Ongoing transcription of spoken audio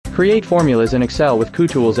Create formulas in Excel with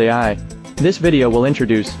Kutools AI. This video will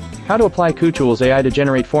introduce how to apply Kutools AI to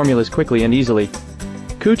generate formulas quickly and easily.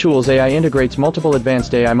 Kutools AI integrates multiple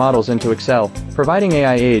advanced AI models into Excel, providing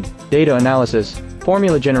AI aid, data analysis,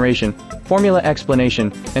 formula generation, formula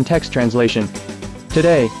explanation, and text translation.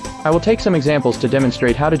 Today, I will take some examples to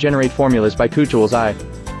demonstrate how to generate formulas by Kutools AI.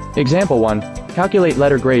 Example 1. Calculate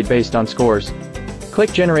letter grade based on scores.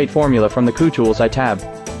 Click Generate Formula from the Kutools AI tab.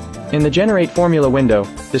 In the Generate Formula window,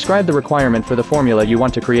 describe the requirement for the formula you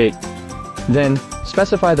want to create. Then,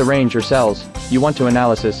 specify the range or cells you want to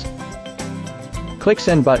analysis. Click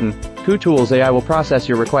Send button. Kutools AI will process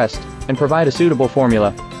your request and provide a suitable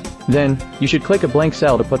formula. Then, you should click a blank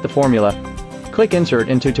cell to put the formula. Click Insert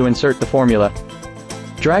into to insert the formula.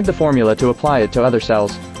 Drag the formula to apply it to other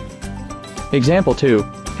cells. Example 2.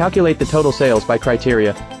 Calculate the total sales by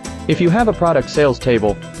criteria. If you have a product sales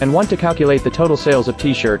table and want to calculate the total sales of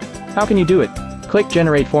t-shirt, how can you do it? Click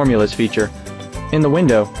Generate Formulas feature. In the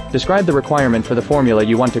window, describe the requirement for the formula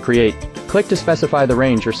you want to create. Click to specify the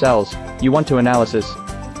range or cells you want to analysis.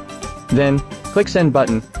 Then, click Send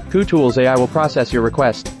button. Kutools AI will process your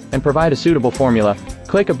request and provide a suitable formula.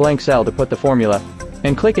 Click a blank cell to put the formula,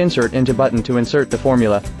 and click Insert into button to insert the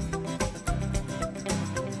formula.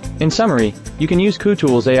 In summary, you can use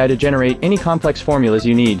Kutools AI to generate any complex formulas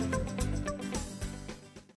you need.